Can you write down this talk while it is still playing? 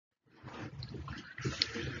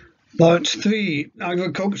Part 3: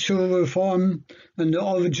 Agricultural Reform and the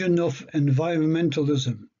Origin of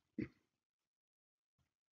Environmentalism.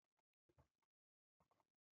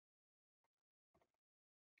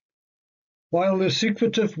 While the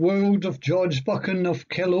secretive world of George Buchan of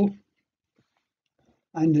Kelloe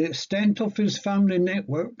and the extent of his family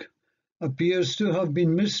network appears to have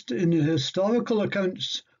been missed in the historical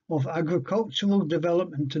accounts of agricultural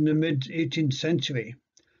development in the mid-18th century,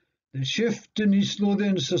 the shift in East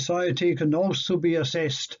Lothian society can also be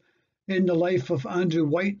assessed in the life of Andrew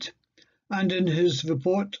White and in his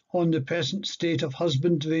report on the present state of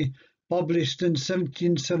husbandry published in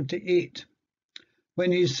 1778,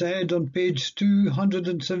 when he said on page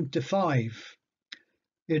 275,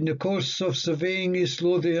 "In the course of surveying East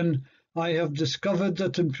Lothian, I have discovered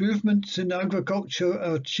that improvements in agriculture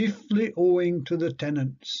are chiefly owing to the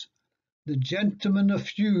tenants, the gentlemen are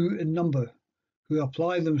few in number, who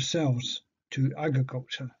apply themselves to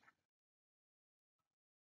agriculture."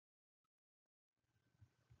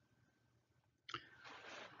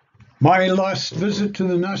 My last visit to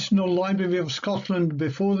the National Library of Scotland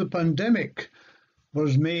before the pandemic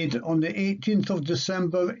was made on the 18th of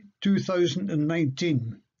December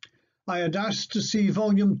 2019. I had asked to see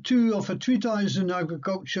Volume 2 of a treatise in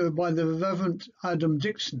agriculture by the Reverend Adam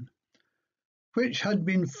Dixon, which had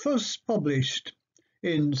been first published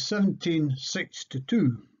in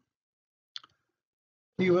 1762.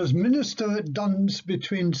 He was minister at Duns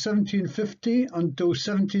between 1750 until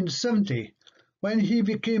 1770, when he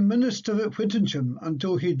became minister at Whittingham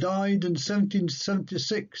until he died in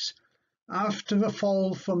 1776 after a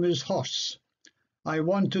fall from his horse. I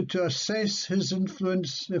wanted to assess his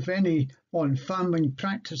influence, if any, on farming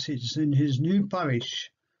practices in his new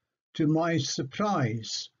parish. To my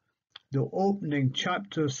surprise, the opening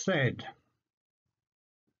chapter said,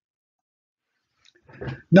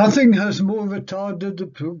 "Nothing has more retarded the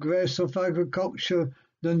progress of agriculture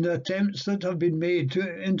than the attempts that have been made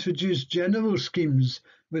to introduce general schemes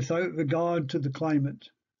without regard to the climate.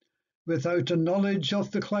 Without a knowledge of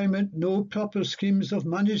the climate, no proper schemes of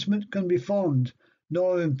management can be formed,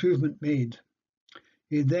 nor improvement made."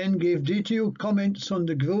 He then gave detailed comments on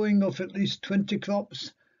the growing of at least 20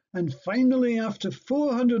 crops, and finally, after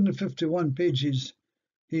 451 pages,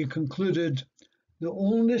 he concluded, "The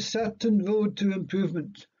only certain road to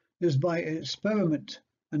improvement is by experiment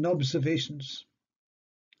and observations."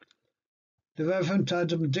 The Reverend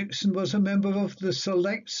Adam Dixon was a member of the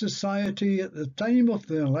Select Society at the time of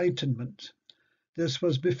the Enlightenment. This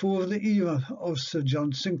was before the era of Sir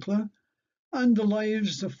John Sinclair and the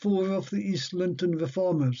lives of 4 of the East Linton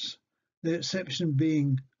reformers, the exception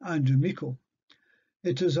being Andrew Meikle.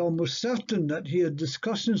 It is almost certain that he had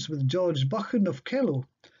discussions with George Buchan of Kelloe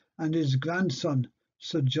and his grandson,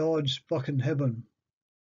 Sir George Buchan-Hebburn.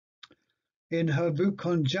 In her book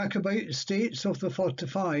on Jacobite Estates of the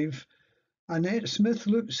 45, Annette Smith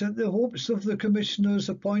looks at the hopes of the commissioners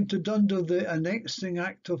appointed under the Annexing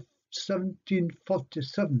Act of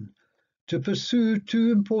 1747 to pursue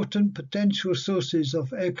 2 important potential sources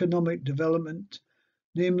of economic development,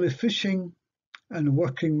 namely fishing and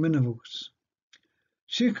working minerals.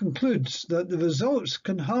 She concludes that the results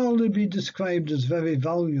can hardly be described as very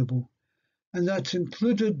valuable, and that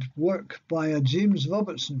included work by a James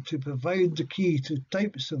Robertson to provide the key to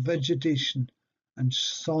types of vegetation and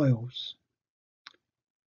soils.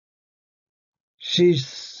 She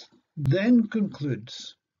then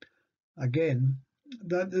concludes, again,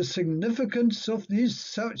 that the significance of these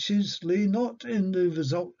searches lay not in the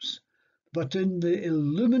results, but in the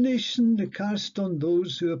illumination they cast on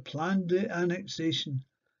those who had planned the annexation,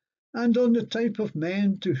 and on the type of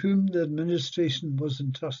men to whom the administration was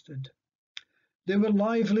entrusted. They were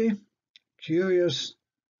lively, curious,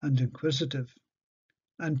 and inquisitive,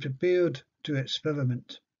 and prepared to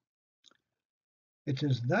experiment. It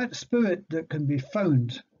is that spirit that can be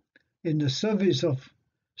found in the surveys of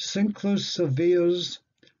Sinclair's surveyors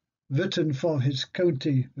written for his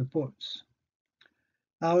county reports.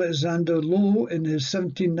 Alexander Lowe, in his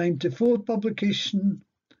 1794 publication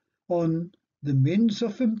on the means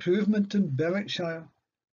of improvement in Berwickshire,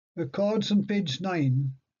 records on page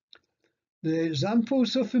 9 the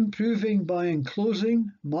examples of improving by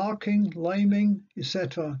enclosing, marking, liming,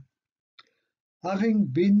 etc., having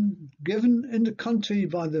been given in the country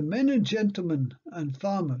by the many gentlemen and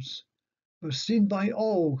farmers, were seen by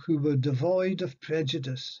all who were devoid of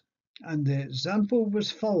prejudice, and the example was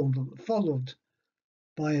followed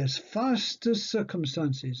by as fast as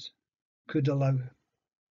circumstances could allow.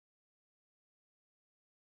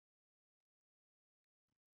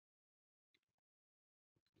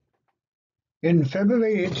 In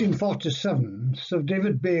February 1847, Sir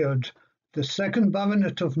David Baird, the second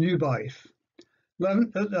Baronet of Newbyth,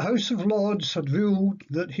 learnt that the House of Lords had ruled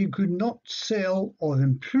that he could not sell or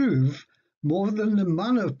improve more than the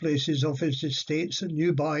manor places of his estates at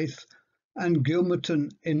Newbyth and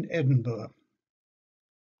Gilmerton in Edinburgh.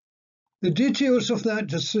 The details of that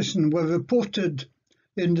decision were reported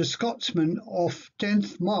in the Scotsman of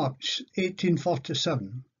 10th March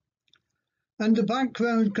 1847, and the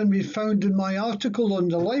background can be found in my article on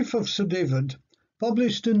the life of Sir David,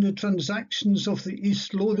 published in the Transactions of the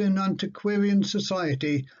East Lothian Antiquarian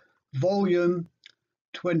Society, Volume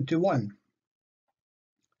 21.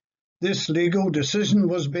 This legal decision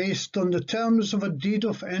was based on the terms of a deed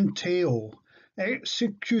of entail,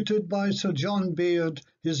 executed by Sir John Baird,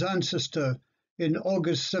 his ancestor, in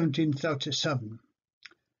August 1737.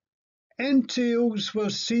 Entails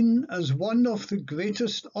were seen as one of the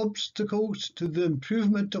greatest obstacles to the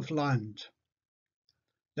improvement of land.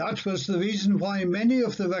 That was the reason why many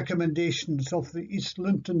of the recommendations of the East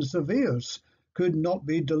Linton surveyors could not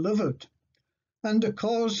be delivered, and the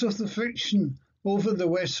cause of the friction over the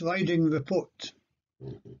West Riding report.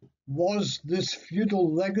 Was this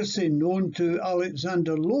feudal legacy known to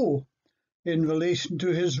Alexander Lowe in relation to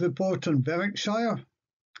his report on Berwickshire?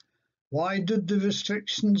 Why did the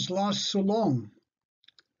restrictions last so long?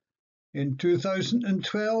 In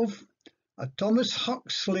 2012, Thomas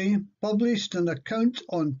Huxley published an account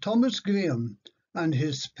on Thomas Graham and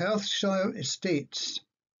his Perthshire estates,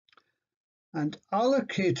 and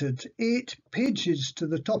allocated 8 pages to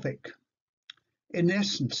the topic. In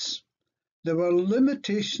essence, there were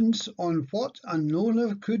limitations on what an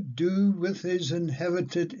owner could do with his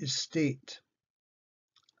inherited estate.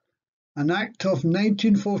 An Act of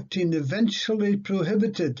 1914 eventually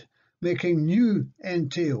prohibited making new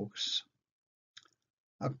entails.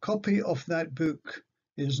 A copy of that book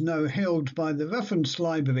is now held by the Reference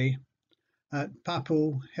Library at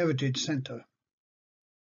Papal Heritage Centre.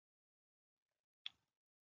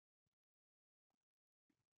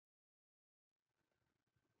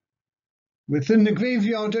 Within the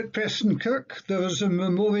graveyard at Preston Kirk, there is a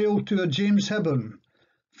memorial to a James Hebburn,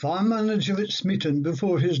 farm manager at Smeaton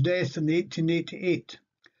before his death in 1888.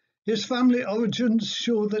 His family origins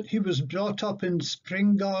show that he was brought up in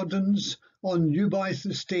Spring Gardens on Newbyth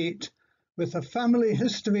Estate, with a family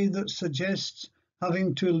history that suggests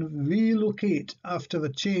having to relocate after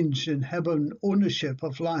a change in Hebburn ownership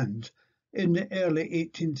of land in the early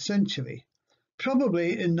 18th century,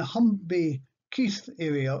 probably in the Humby Keith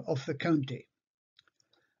area of the county.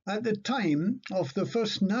 At the time of the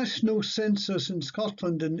first national census in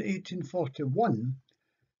Scotland in 1841,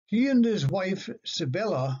 he and his wife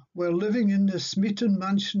Sibylla were living in the Smeaton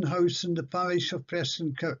Mansion House in the parish of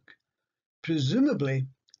Preston Kirk, presumably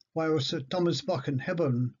while Sir Thomas Buchan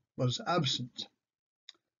Hebburn was absent.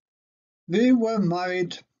 They were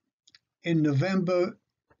married in November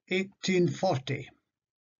 1840.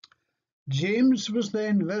 James was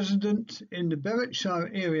then resident in the Berwickshire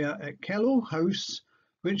area at Kellow House,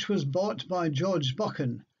 which was bought by George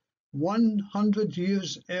Buchan 100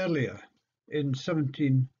 years earlier in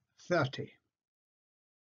 1730.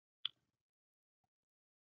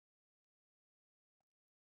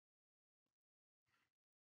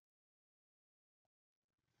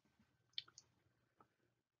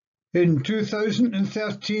 In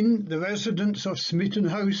 2013, the residents of Smeaton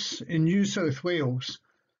House in New South Wales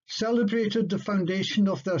celebrated the foundation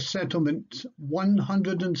of their settlement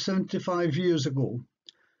 175 years ago,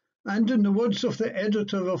 and in the words of the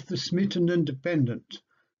editor of the Smeaton Independent,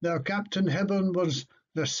 their Captain Hebburn was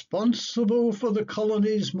responsible for the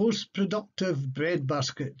colony's most productive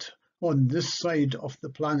breadbasket on this side of the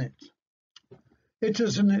planet. It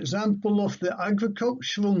is an example of the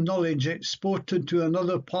agricultural knowledge exported to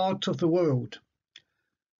another part of the world.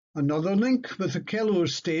 Another link with the Kellow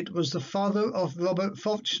estate was the father of Robert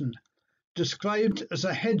Fortune, described as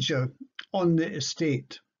a hedger on the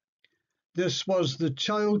estate. This was the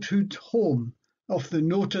childhood home of the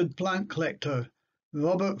noted plant collector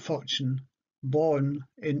Robert Fortune, born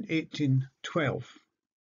in 1812.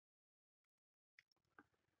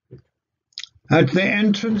 At the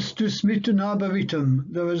entrance to Smeaton Arboretum,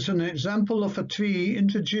 there is an example of a tree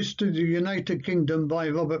introduced to the United Kingdom by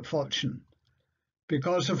Robert Fortune.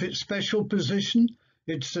 Because of its special position,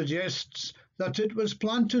 it suggests that it was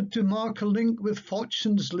planted to mark a link with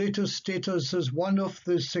Fortune's later status as one of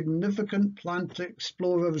the significant plant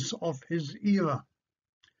explorers of his era.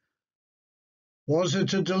 Was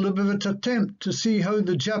it a deliberate attempt to see how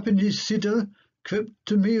the Japanese cedar,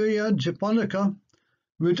 Cryptomeria japonica,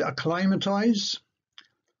 would acclimatise?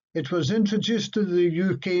 It was introduced to the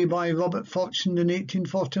UK by Robert Fortune in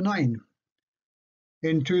 1849.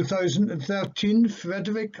 In 2013,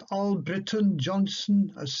 Frederick Albritton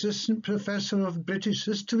Johnson, Assistant Professor of British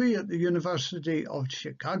History at the University of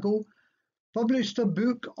Chicago, published a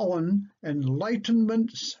book on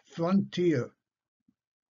Enlightenment's Frontier.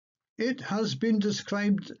 It has been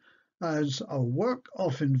described as a work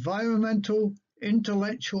of environmental,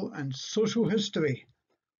 intellectual and social history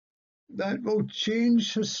that will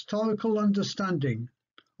change historical understanding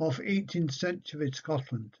of 18th century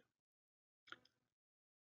Scotland.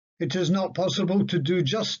 It is not possible to do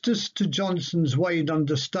justice to Johnson's wide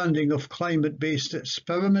understanding of climate-based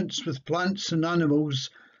experiments with plants and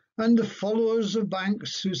animals and the followers of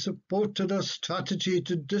Banks who supported a strategy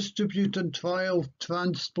to distribute and trial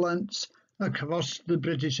transplants across the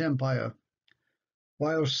British Empire,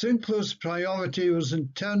 while Sinclair's priority was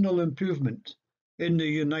internal improvement in the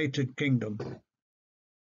United Kingdom.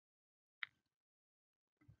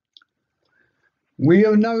 We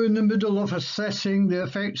are now in the middle of assessing the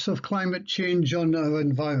effects of climate change on our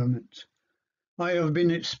environment. I have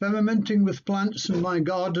been experimenting with plants in my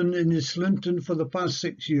garden in East Linton for the past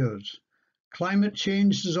 6 years. Climate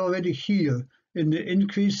change is already here in the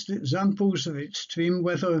increased examples of extreme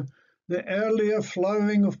weather, the earlier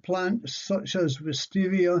flowering of plants such as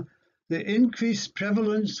wisteria, the increased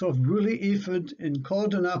prevalence of woolly aphid in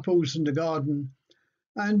cordon apples in the garden,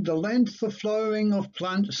 and the length of flowering of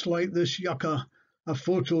plants like this yucca, a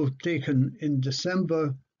photo taken in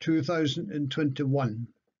December 2021.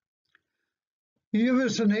 Here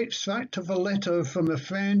is an extract of a letter from a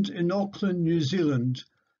friend in Auckland, New Zealand,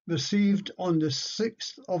 received on the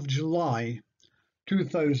 6th of July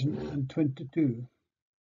 2022.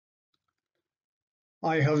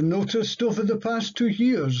 I have noticed over the past 2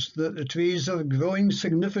 years that the trees are growing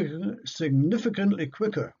significantly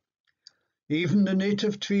quicker. Even the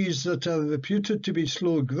native trees that are reputed to be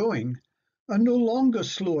slow growing are no longer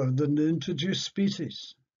slower than the introduced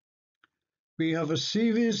species. We have a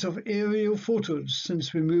series of aerial photos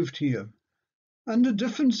since we moved here, and the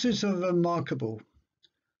differences are remarkable.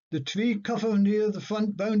 The tree cover near the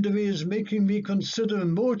front boundary is making me consider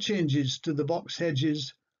more changes to the box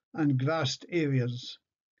hedges and grassed areas.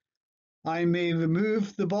 I may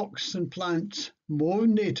remove the box and plant more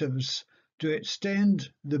natives to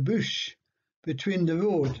extend the bush between the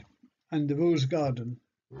road and the rose garden.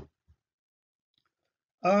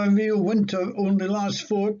 Our real winter only lasts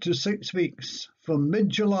 4 to 6 weeks, from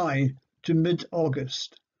mid-July to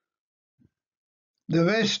mid-August. The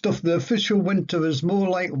rest of the official winter is more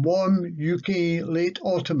like warm UK late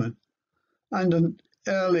autumn and an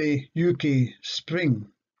early UK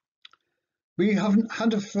spring. We haven't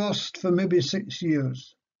had a frost for maybe 6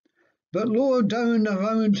 years, but lower down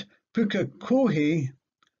around Pukekohe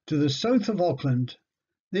to the south of Auckland,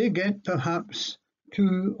 they get perhaps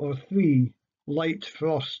 2 or 3 light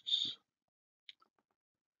frosts.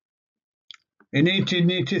 In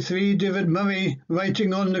 1883, David Murray,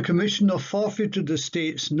 writing on the Commission of Forfeited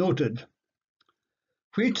Estates, noted,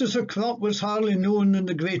 "Wheat as a crop was hardly known in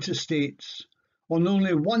the Great Estates. On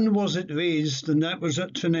only one was it raised, and that was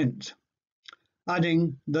at Trinent,"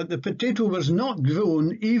 adding that the potato was not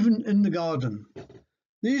grown even in the garden.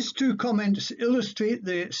 These 2 comments illustrate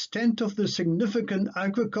the extent of the significant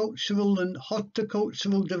agricultural and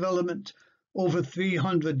horticultural development over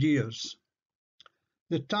 300 years.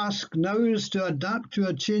 The task now is to adapt to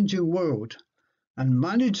a changing world and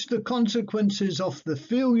manage the consequences of the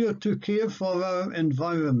failure to care for our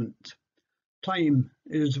environment. Time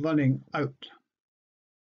is running out.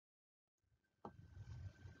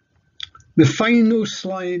 The final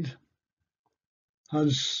slide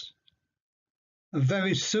has a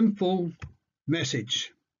very simple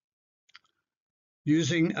message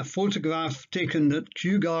using a photograph taken at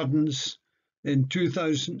Kew Gardens in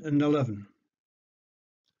 2011.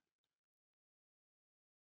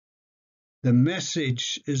 The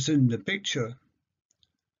message is in the picture,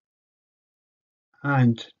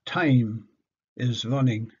 and time is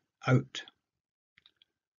running out.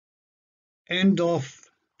 End of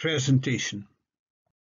presentation.